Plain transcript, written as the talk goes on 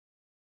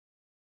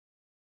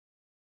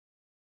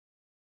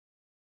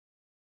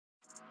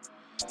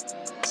Hey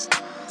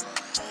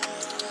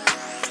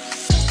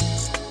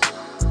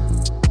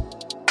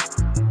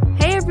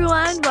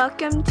everyone,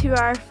 welcome to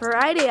our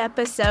Friday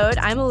episode.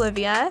 I'm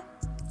Olivia.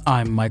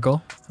 I'm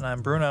Michael. And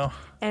I'm Bruno.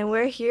 And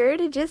we're here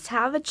to just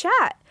have a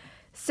chat.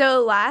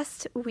 So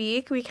last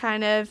week we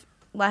kind of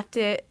left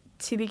it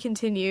to be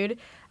continued.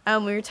 We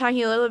were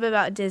talking a little bit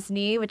about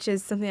Disney, which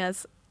is something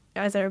that's,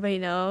 as everybody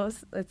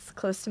knows, it's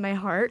close to my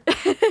heart.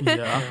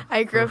 Yeah.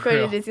 I grew up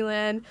going to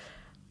Disneyland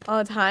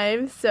all the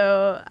time,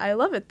 so I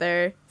love it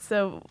there.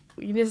 So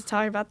we can just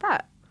talk about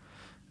that.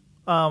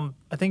 I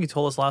think you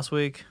told us last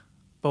week,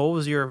 but what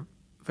was your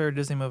favorite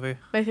Disney movie?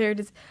 My favorite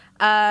is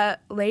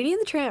Lady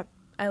and the Tramp.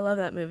 I love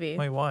that movie.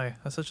 Wait, why?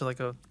 That's such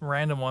a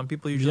random one.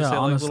 People usually say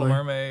honestly. like Little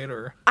Mermaid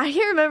or... I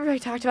can't remember if I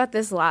talked about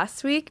this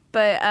last week,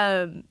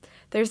 but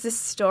there's this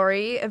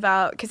story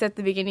about, because at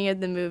the beginning of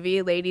the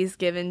movie, Lady's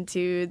given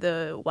to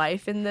the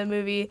wife in the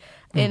movie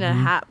in a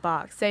hat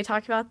box. Did I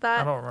talk about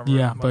that? I don't remember.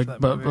 Yeah, much of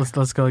that but movie.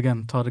 let's go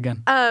again. Tell it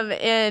again.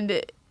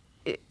 And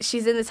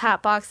she's in this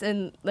hat box,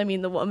 and I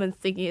mean, the woman's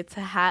thinking it's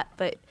a hat,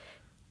 but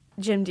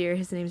Jim Deere,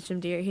 his name's Jim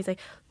Deere, he's like,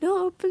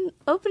 no, open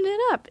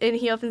it up. And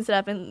he opens it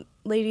up, and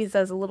Ladies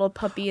has a little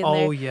puppy in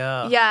there. Oh,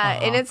 yeah. Yeah,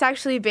 and it's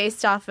actually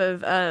based off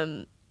of,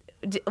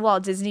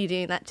 Disney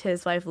doing that to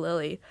his wife,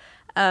 Lily.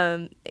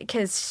 And it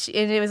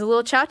was a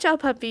little Chow Chow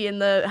puppy in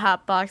the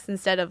hat box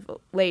instead of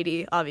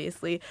Lady,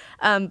 obviously.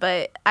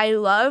 But I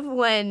love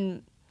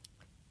when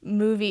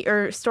movie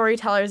or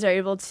storytellers are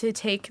able to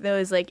take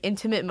those like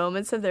intimate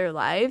moments of their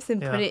lives and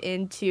put it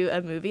into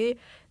a movie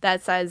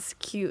that's as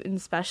cute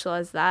and special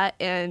as that.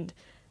 And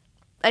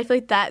I feel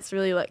like that's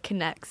really what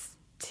connects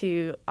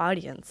to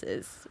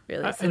audiences,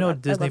 really. I know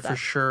Disney for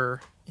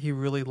sure. He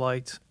really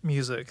liked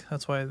music.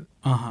 That's why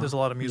there's a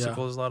lot of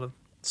musicals, a lot of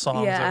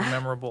songs that are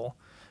memorable,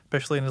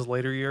 especially in his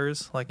later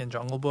years, like in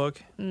Jungle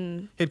Book.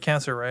 He had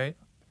cancer, right?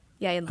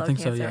 Yeah, he had lung I think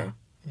cancer. so, yeah.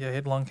 Yeah, he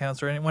had lung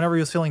cancer. And whenever he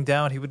was feeling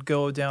down, he would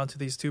go down to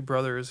these two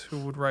brothers who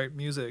would write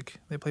music.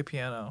 They play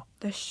piano.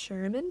 The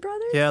Sherman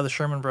Brothers? Yeah, the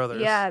Sherman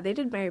Brothers. Yeah, they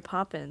did Mary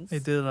Poppins. They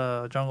did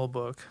Jungle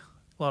Book,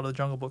 a lot of the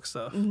Jungle Book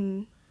stuff.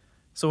 Mm-hmm.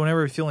 So whenever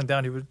he was feeling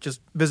down, he would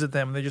just visit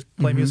them and they just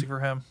play music for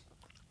him.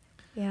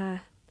 Yeah.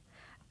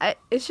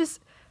 It's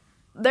just,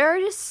 there are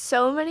just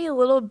so many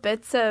little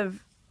bits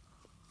of,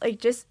 like,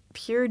 just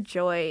pure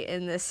joy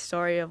in this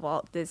story of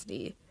Walt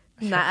Disney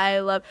that I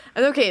love.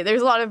 And okay,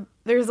 there's a lot of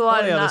There's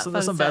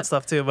fun some bad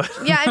stuff too, but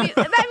yeah, I mean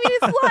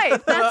it's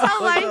life. That's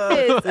how life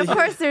is. Of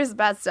course, there's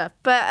bad stuff,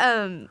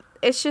 but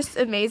it's just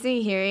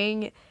amazing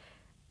hearing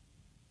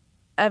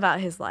about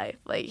his life.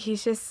 Like,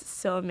 he's just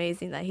so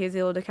amazing that he was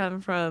able to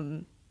come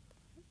from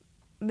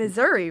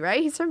Missouri,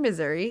 right? He's from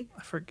Missouri.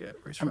 I forget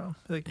where he's from.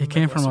 Like He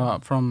came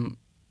Midwestern. from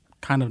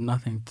kind of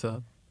nothing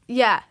to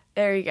Yeah,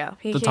 there you go.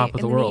 He the top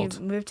of the and then world. He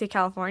moved to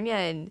California,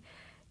 and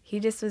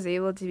he just was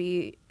able to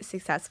be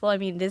successful. I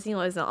mean, Disney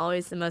wasn't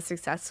always the most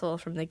successful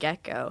from the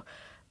get-go,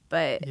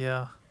 but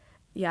Yeah.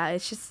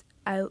 it's just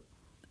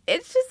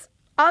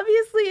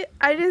obviously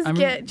I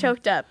get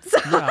choked up. So.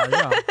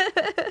 yeah.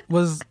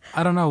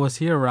 Was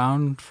he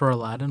around for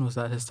Aladdin? Was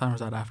that his time or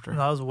was that after? No,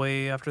 that was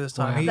way after this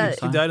time. Way He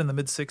after died in the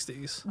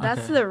mid-'60s.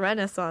 That's Okay. the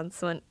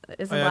Renaissance one.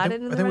 Is I Aladdin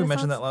think, in the I think we Renaissance?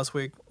 mentioned that last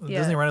week. The Yeah.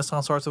 Disney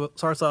Renaissance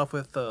starts off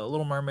with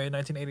Little Mermaid,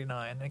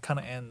 1989, and it kind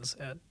of ends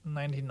at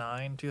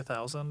 99,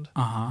 2000.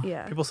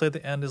 Yeah. People say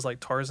the end is like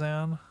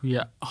Tarzan.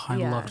 Yeah. Oh, I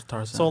Yeah. loved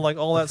Tarzan. So like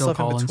all The that Phil stuff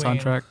Collins in between.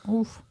 soundtrack.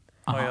 Oof.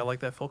 Oh yeah,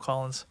 like that Phil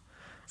Collins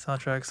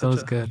soundtrack. That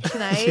was good.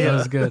 Can I? That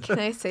was good. Can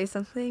I say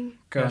something?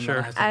 Go Yeah, on, sure.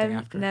 I have something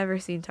I've after. never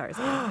seen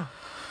Tarzan.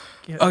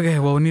 Okay,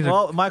 well we need to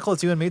Well, Michael,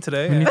 it's you and me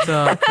today. correct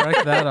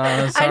that.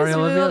 I Sorry, just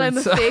Olivia. revealed I'm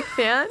a fake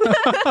fan.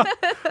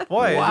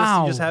 Why?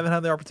 Wow. You just haven't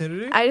had the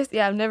opportunity?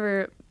 I've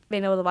never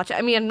been able to watch it.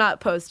 I mean, I'm not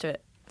opposed to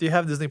it. Do you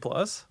have Disney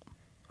Plus?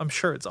 I'm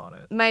sure it's on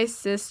it. My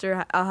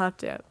sister, I'll have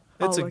to.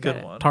 It's a look good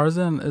at it. one.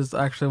 Tarzan is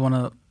actually one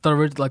of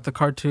the the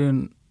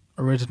cartoon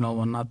original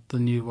one, not the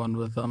new one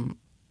with the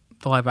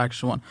live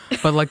action one,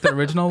 but like the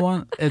original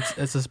one.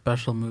 It's a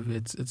special movie.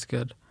 It's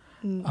good.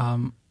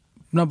 No,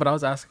 but I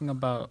was asking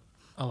about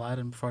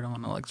Aladdin before. I don't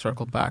want to like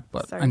circle back,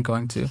 but Sorry. I'm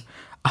going to.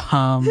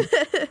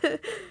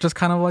 Just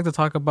kind of like to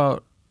talk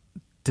about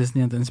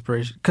Disney and the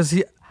inspiration,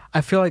 because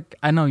I feel like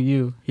I know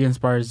he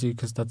inspires you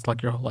because that's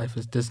like your whole life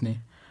is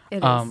Disney.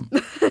 It is.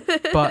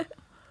 But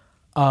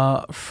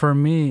for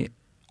me,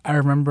 I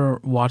remember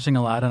watching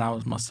Aladdin. I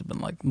must have been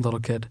like a little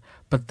kid,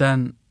 but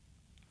then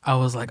I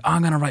was like,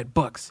 I'm gonna write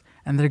books,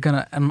 and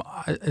and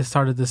I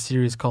started this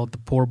series called the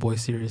Poor Boy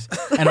series,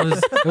 and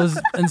it was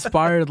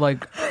inspired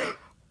like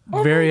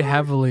very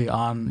heavily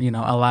on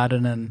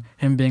Aladdin and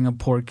him being a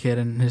poor kid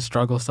and his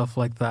struggle, stuff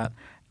like that.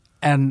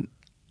 And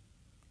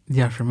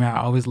yeah, for me,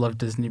 I always loved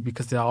Disney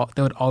because they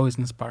would always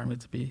inspire me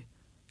to be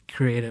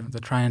creative, to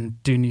try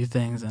and do new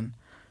things and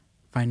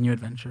find new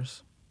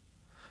adventures.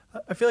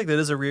 I feel like that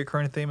is a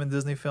reoccurring theme in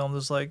Disney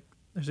films. There's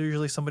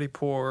usually somebody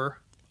poor,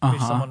 maybe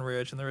someone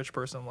rich, and the rich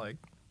person like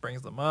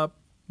brings them up.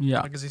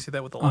 Yeah. Because you see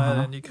that with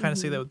Aladdin. You kind of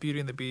see that with Beauty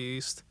and the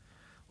Beast.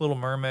 Little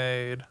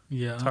Mermaid,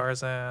 Yeah.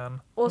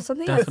 Tarzan. Well,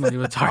 something Definitely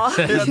with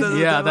Tarzan.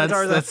 Yeah,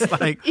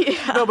 that's like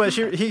Yeah. No, but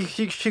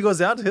she goes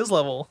down to his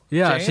level.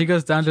 yeah. Jane? She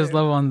goes down to his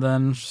level and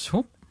then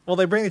whoop. Well,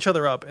 they bring each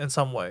other up in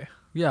some way.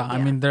 Yeah, I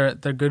Yeah. mean they're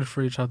good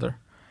for each other,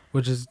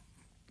 which is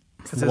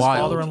Because his wild.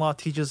 father-in-law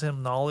teaches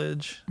him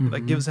knowledge,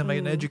 that gives him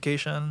an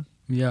education.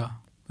 Yeah,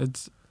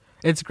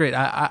 it's great.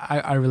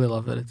 I really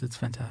love it. It's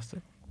fantastic.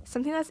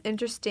 Something that's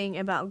interesting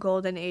about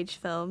Golden Age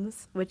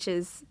films, which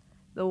is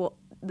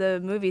the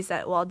movies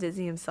that Walt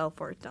Disney himself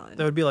worked on.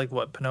 That would be like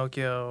what,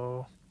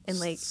 Pinocchio, And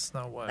like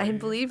Snow White. I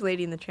believe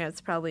Lady and the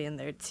Tramp's probably in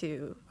there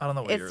too. I don't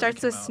know what It year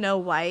starts came with out. Snow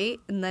White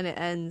and then it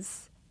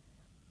ends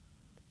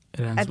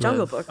It ends at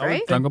Jungle with- Book, I would right?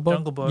 think Jungle Book?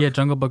 Jungle Book. Yeah,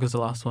 Jungle Book is the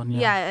last one. Yeah,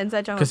 Yeah, it ends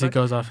at Jungle because he Book.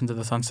 goes off into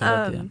the sunset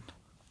at the end.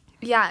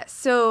 Yeah,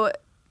 so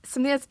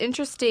something that's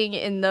interesting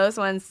in those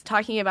ones,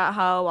 talking about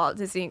how Walt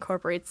Disney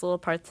incorporates little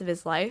parts of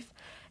his life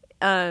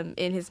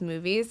in his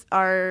movies,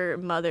 are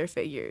mother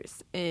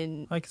figures.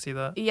 I can see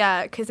that.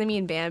 Yeah, because I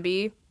mean,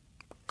 Bambi.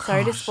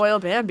 Sorry to Gosh. spoil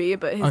Bambi,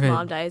 but his Okay.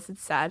 mom dies.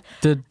 It's sad.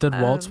 Did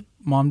Walt's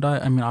mom die?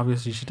 I mean,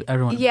 obviously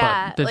everyone.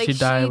 Yeah, but did like, she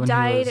die she when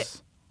died- he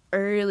was?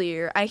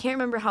 Earlier, I can't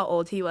remember how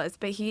old he was,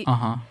 but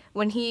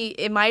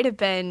it might have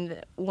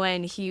been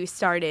when he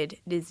started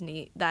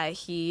Disney that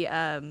he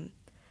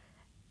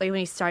like when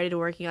he started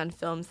working on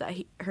films that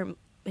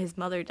his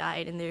mother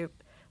died, and they're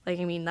like,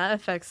 I mean, that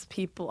affects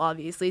people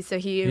obviously, so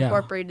he Yeah.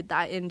 incorporated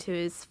that into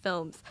his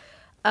films.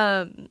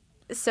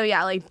 So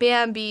yeah, like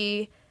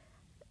Bambi,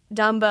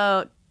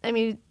 Dumbo. I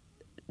mean,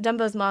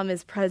 Dumbo's mom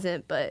is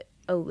present but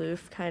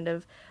aloof, kind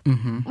of.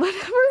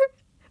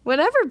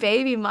 Whenever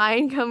Baby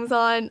Mine comes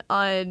on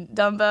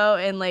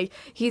Dumbo and like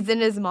he's in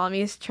his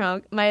mommy's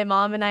trunk, my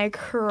mom and I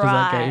cry. Does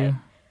that get you?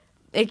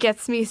 It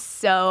gets me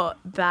so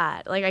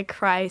bad. Like I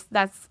cry.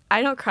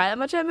 I don't cry that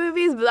much at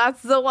movies, but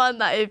that's the one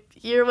that if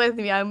you're with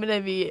me, I'm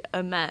gonna be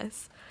a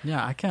mess.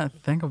 Yeah, I can't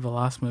think of the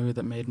last movie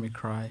that made me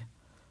cry.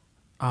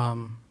 I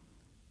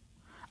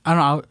don't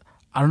know.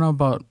 I don't know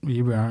about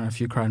you, Brianna, if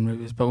you cry in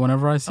movies, but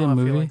whenever I see a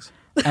movie feelings.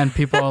 and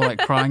people are like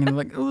crying and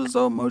like it was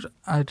so emotional,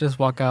 I just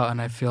walk out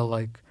and I feel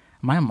like,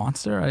 am I a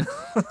monster?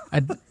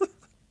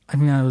 I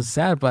mean, I was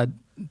sad, but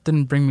it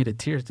didn't bring me to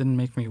tears. It didn't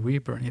make me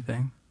weep or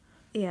anything.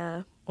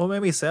 Yeah. What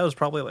made me sad was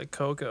probably like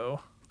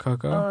Coco,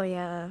 Coco. Oh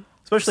yeah.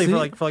 especially See? for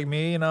like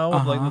me, with like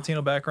Uh-huh.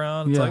 Latino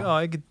background. It's Yeah. like, oh,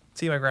 I could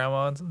see my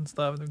grandma and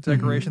stuff, and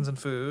decorations and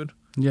food.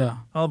 Yeah. I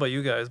don't know about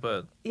you guys,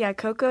 but Yeah,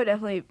 Coco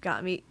definitely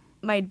got me.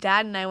 My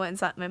dad and I went and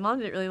saw it. My mom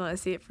didn't really want to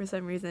see it for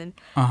some reason.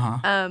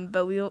 But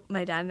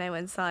my dad and I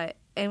went and saw it,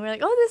 and we're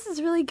like, "Oh, this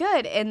is really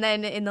good." And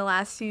then in the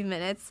last few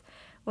minutes,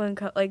 when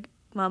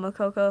Mama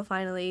Coco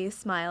finally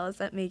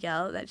smiles at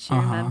Miguel that she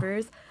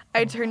remembers,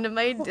 I turned to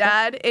my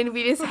dad, and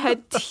we just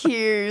had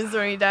tears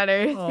running down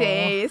our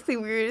face,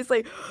 and we were just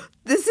like,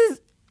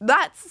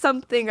 "That's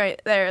something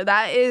right there.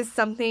 That is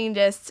something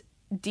just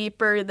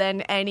deeper than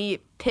any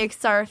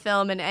Pixar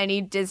film and any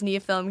Disney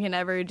film can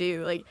ever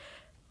do." Like,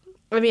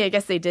 I mean, I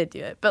guess they did do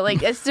it, but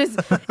like it's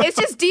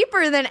just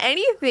deeper than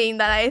anything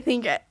that I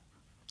think,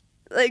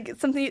 like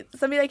somebody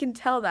that can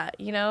tell that,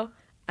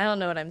 I don't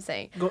know what I'm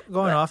saying.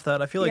 going off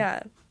that, I feel like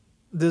Yeah,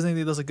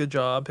 Disney does a good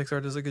job.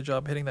 Pixar does a good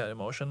job hitting that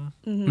emotion,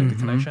 like the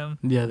connection.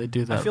 Yeah, they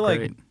do that. I feel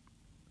great. like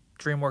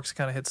DreamWorks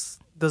kind of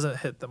doesn't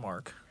hit the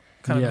mark.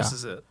 Kind of Yeah.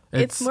 misses it.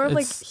 it's more of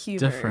like it's humor,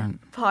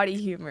 different. potty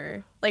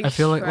humor, like I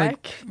feel Shrek.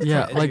 like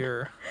yeah, like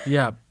Edgier.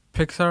 yeah,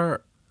 Pixar.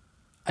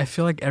 I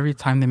feel like every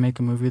time they make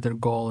a movie, their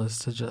goal is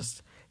to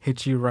just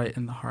hit you right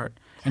in the heart.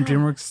 And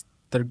DreamWorks,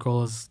 their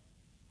goal is,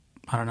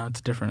 I don't know, it's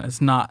different.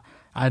 It's not.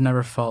 I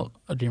never felt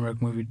a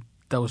DreamWorks movie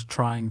that was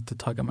trying to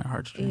tug at my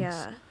heartstrings.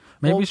 Yeah,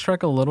 Maybe Well-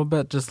 Shrek a little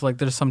bit, just like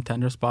there's some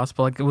tender spots,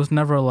 but like it was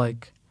never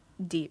like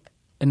deep.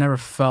 it never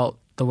felt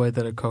the way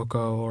that a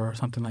Coco or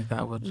something like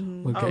that would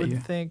I get would you.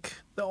 think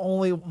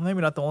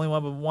maybe not the only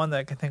one, but one that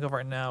I can think of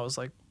right now is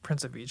like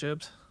Prince of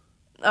Egypt.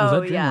 Was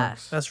Oh that yeah,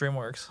 DreamWorks? That's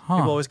DreamWorks. Huh.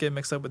 People always get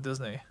mixed up with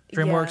Disney.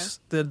 DreamWorks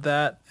did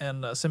that,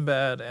 and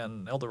Sinbad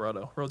and El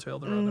Dorado, Road to El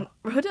Dorado.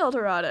 Road to El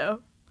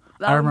Dorado.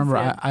 That I one's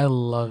remember good. I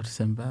loved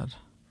Sinbad.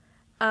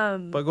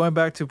 But going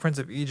back to Prince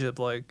of Egypt,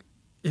 like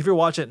if you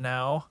watch it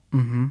now,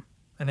 and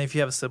if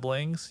you have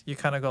siblings, you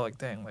kind of go like,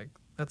 dang, like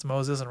that's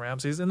Moses and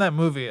Ramses. In that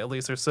movie, at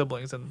least they're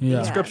siblings, and Yeah.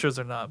 the scriptures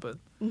are not. But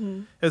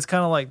it's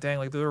kind of like, dang,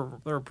 like they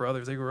were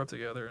brothers. They grew up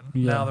together, and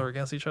Yeah. now they're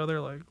against each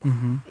other. Like,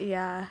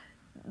 Yeah.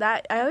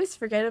 That I always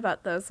forget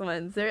about those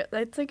ones.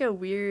 That's like a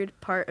weird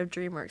part of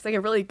DreamWorks, like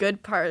a really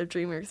good part of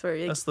DreamWorks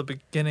where that's the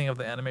beginning of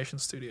the animation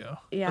studio.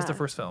 That's the Yeah.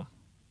 first film.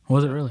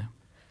 Was it really?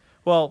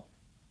 Well,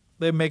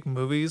 they make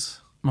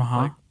movies,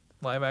 Like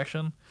live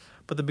action,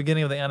 but the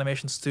beginning of the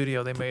animation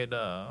studio, they made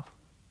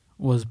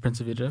was Prince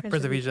of Egypt?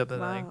 Prince of Egypt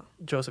and Wow. like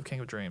Joseph King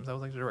of Dreams. That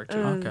was like the direct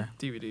Okay.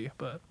 DVD.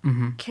 But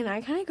Can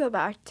I kind of go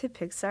back to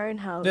Pixar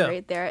and how Yeah.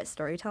 great they're at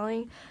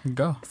storytelling?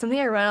 Go. Something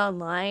I read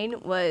online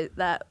was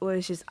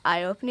just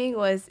eye-opening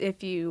was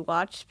if you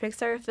watch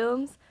Pixar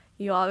films,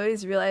 you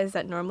always realize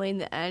that normally in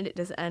the end it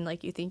doesn't end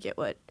like you think it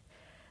would.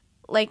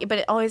 Like, but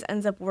it always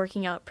ends up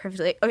working out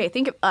perfectly. Okay,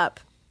 think of Up.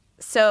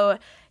 So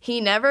he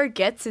never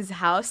gets his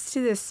house to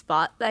the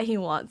spot that he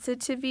wants it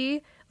to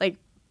be. like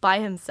by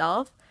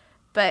himself,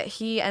 but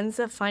he ends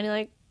up finding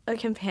like a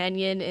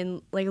companion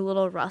in like a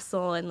little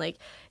Russell, and like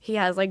he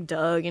has like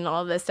Doug and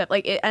all this stuff.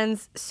 Like it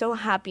ends so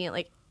happy and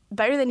like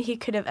better than he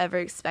could have ever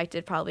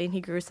expected probably, and he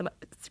grew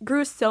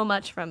so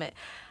much from it.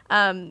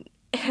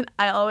 And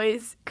I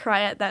always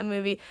cry at that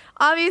movie.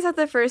 Obviously at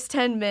the first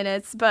 10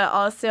 minutes, but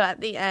also at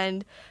the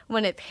end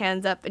when it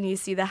pans up and you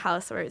see the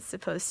house where it's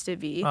supposed to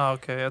be. Oh,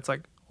 okay. It's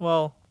like,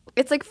 well,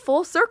 it's like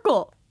full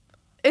circle.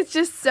 It's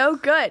just so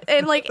good.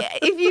 And like,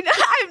 if you,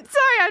 I'm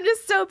sorry, I'm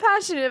just so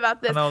passionate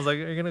about this. And I was like,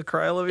 are you going to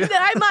cry, Olivia?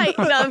 I might.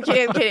 No, I'm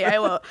kidding. I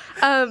won't.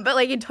 But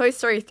like in Toy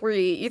Story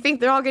 3, you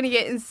think they're all going to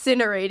get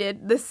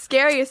incinerated. The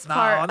scariest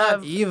part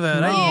not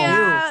even. No.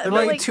 Yeah, they're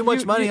making too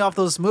much money off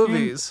those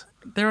movies.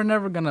 They were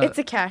never gonna. It's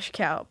a cash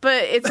cow,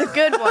 but it's a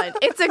good one.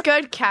 It's a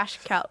good cash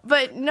cow.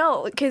 But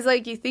no, because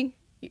like you think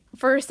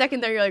for a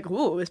second there, you're like,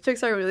 "Ooh, is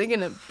Pixar really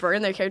gonna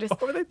burn their characters?"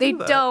 They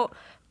don't.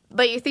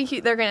 But you think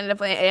they're gonna end up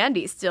playing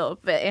Andy still,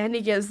 but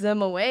Andy gives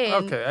them away.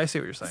 Okay, I see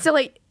what you're saying. So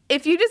like,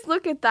 if you just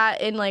look at that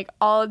in like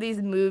all of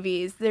these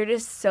movies, they're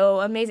just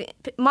so amazing.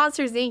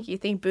 Monsters Inc. You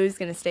think Boo's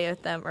gonna stay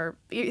with them, or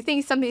you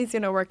think something's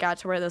gonna work out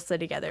to where they'll stay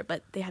together,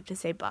 but they have to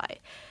say bye.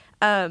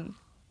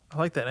 I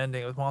like that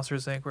ending with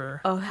Monsters Inc.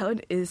 where... Oh, that one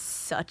is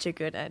such a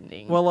good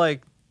ending. Well,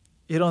 like,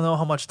 you don't know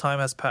how much time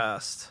has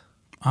passed.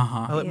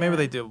 Uh-huh. Maybe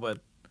they do, but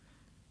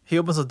he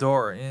opens the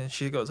door and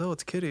she goes, "Oh,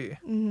 it's Kitty."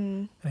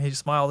 Mm-hmm. And he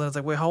just smiles and it's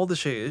like, wait, how old is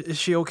she? Is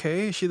she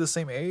okay? Is she the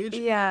same age?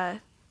 Yeah.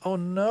 Oh,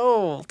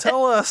 no.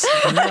 Tell us.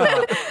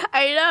 Yeah.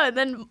 I know. And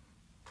then,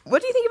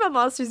 what do you think about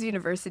Monsters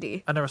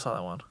University? I never saw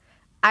that one.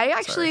 I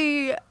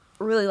actually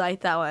really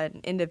like that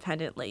one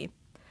independently.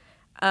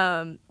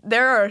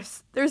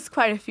 There's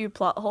quite a few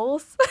plot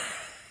holes.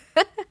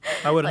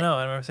 I wouldn't know.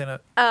 I've never seen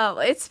it.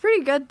 It's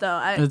pretty good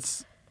though.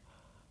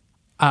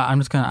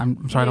 I'm sorry,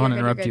 I don't want to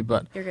interrupt you,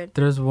 but You're good.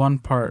 there's one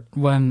part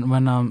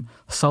when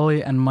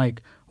Sully and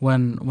Mike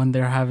when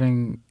they're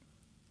having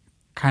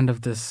kind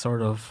of this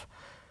sort of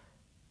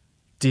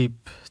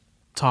deep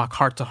talk,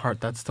 heart to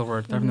heart. That's the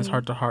word. They're having this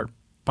heart to heart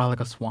by like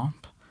a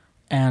swamp,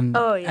 and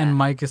and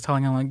Mike is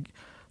telling him like,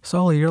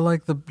 "Sully, you're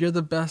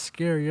the best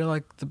skier. You're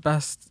like the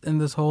best in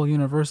this whole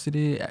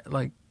university.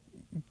 Like,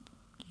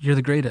 you're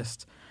the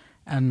greatest."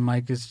 And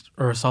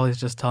Sully's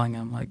just telling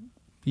him like,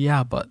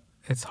 "Yeah, but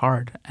it's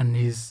hard." And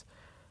he's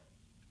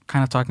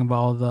kind of talking about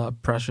all the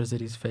pressures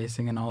that he's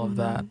facing and all of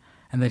that,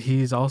 and that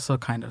he's also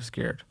kind of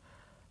scared.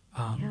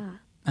 And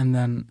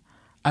then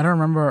I don't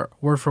remember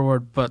word for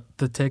word, but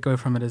the takeaway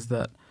from it is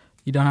that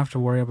you don't have to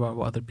worry about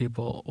what other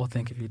people will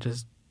think if you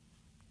just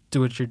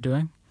do what you're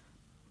doing.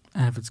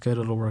 And if it's good,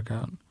 it'll work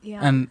out.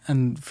 Yeah.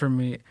 And for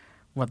me,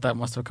 what that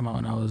must have come out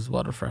when I was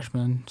a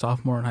freshman,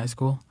 sophomore in high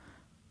school.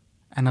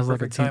 And as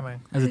Perfect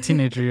timing. As a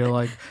teenager, you're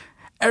like,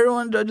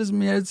 everyone judges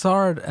me. It's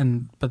hard.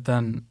 But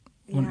then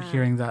when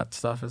hearing that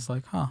stuff, it's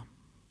like,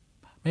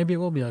 maybe it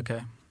will be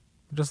okay.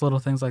 Just little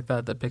things like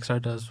that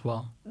Pixar does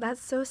well.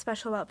 That's so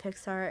special about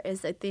Pixar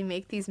is that they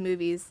make these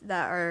movies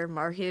that are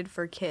marketed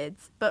for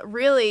kids, but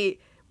really,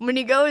 when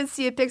you go and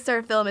see a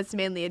Pixar film, it's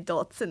mainly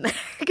adults in there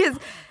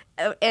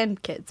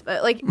and kids.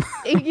 But like,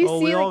 if you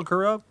see, we all like,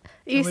 grew up.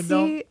 You we see,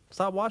 don't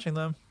stop watching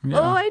them.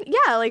 Yeah.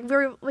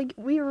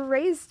 We were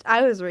raised.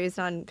 I was raised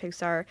on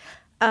Pixar,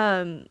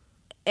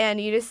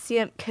 and you just see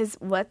them because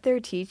what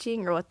they're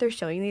teaching or what they're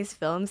showing in these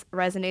films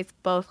resonates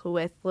both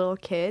with little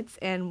kids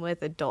and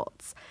with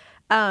adults.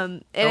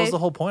 That was the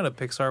whole point of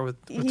Pixar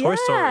with Toy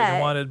Story. They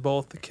wanted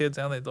both the kids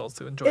and the adults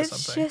to enjoy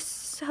something. It's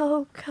just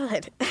so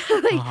good.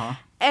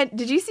 And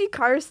did you see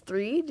Cars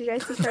 3? Did you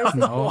guys see Cars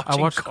 3? No, I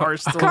watched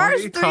Cars 3.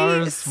 Cars 3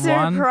 Cars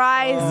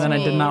surprised 1, and then me.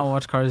 I did not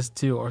watch Cars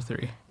 2 or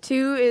 3.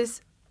 2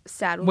 is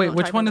sad. Wait,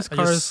 which one is I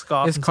just Cars?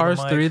 scoffed Is into Cars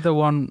the mic. 3 the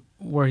one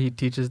where he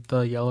teaches the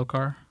yellow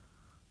car?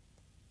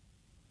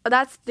 Oh,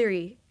 that's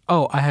 3.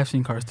 Oh, I have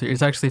seen Cars 3.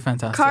 It's actually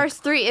fantastic. Cars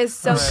 3 is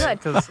so good.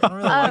 Because I don't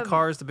really like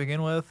cars to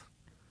begin with.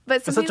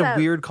 But It's such a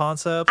weird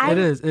concept. It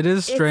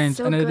is strange,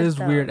 so and it good, is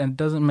though. weird, and it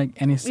doesn't make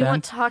any We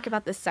won't sense. talk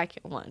about the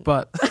second one.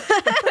 But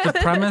the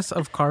premise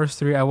of Cars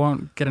 3, I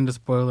won't get into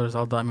spoilers,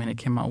 although, I mean, it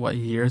came out,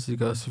 years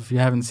ago? So if you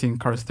haven't seen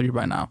Cars 3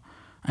 by now,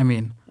 I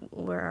mean...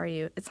 Where are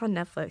you? It's on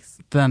Netflix.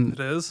 Then It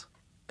is?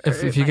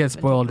 if Or you it might get have been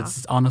spoiled, taken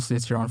it's honestly,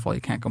 it's your own fault.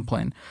 You can't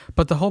complain.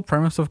 But the whole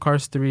premise of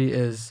Cars 3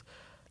 is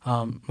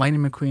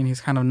Lightning McQueen,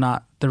 he's kind of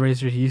not the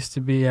racer he used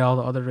to be. All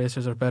the other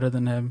racers are better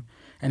than him.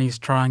 And he's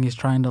trying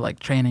to, like,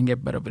 train and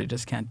get better, but he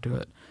just can't do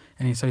it.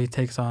 And so he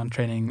takes on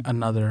training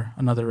another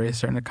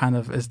racer, and it kind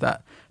of is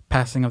that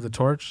passing of the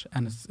torch,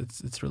 and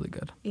it's really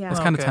good. Yeah. It's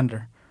kind of Okay.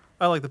 tender.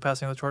 I like the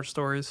passing of the torch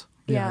stories.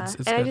 Yeah. It's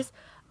And good. I just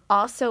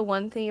also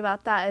one thing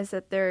about that is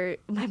that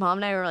my mom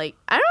and I were like,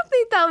 I don't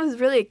think that was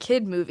really a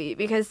kid movie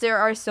because there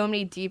are so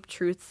many deep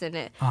truths in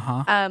it.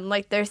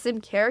 Like there's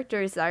some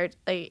characters that are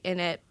like in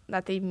it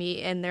that they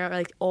meet, and they're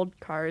like old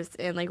cars,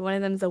 and like one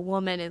of them's a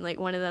woman, and like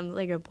one of them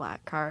like a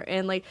black car,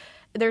 and like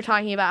they're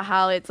talking about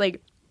how it's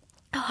like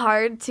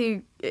hard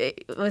to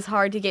it was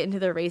hard to get into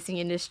the racing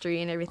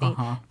industry and everything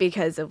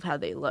because of how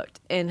they looked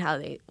and how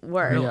they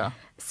were. Yeah.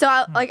 So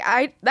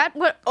that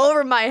went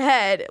over my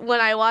head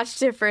when I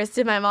watched it first,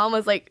 and my mom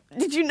was like,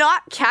 "Did you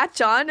not catch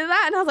on to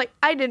that?" And I was like,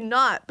 "I did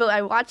not," but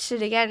I watched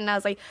it again and I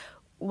was like,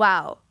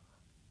 "Wow,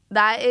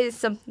 that is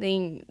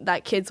something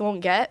that kids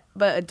won't get,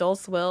 but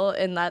adults will,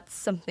 and that's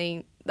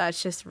something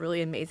that's just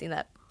really amazing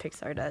that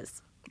Pixar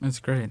does." It's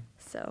great.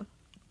 So,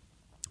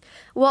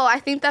 well, I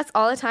think that's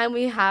all the time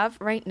we have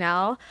right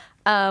now.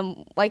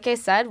 Like I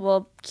said,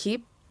 we'll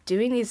keep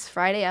doing these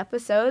Friday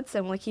episodes,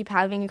 and we'll keep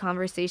having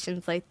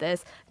conversations like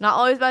this. Not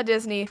always about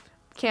Disney.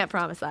 Can't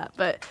promise that,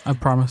 but I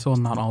promise it will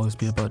not always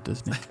be about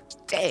Disney.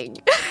 Dang.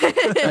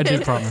 I do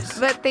promise.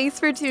 But thanks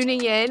for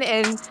tuning in,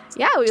 and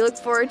yeah, we look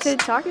forward to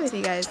talking with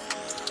you guys.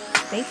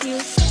 Thank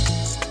you.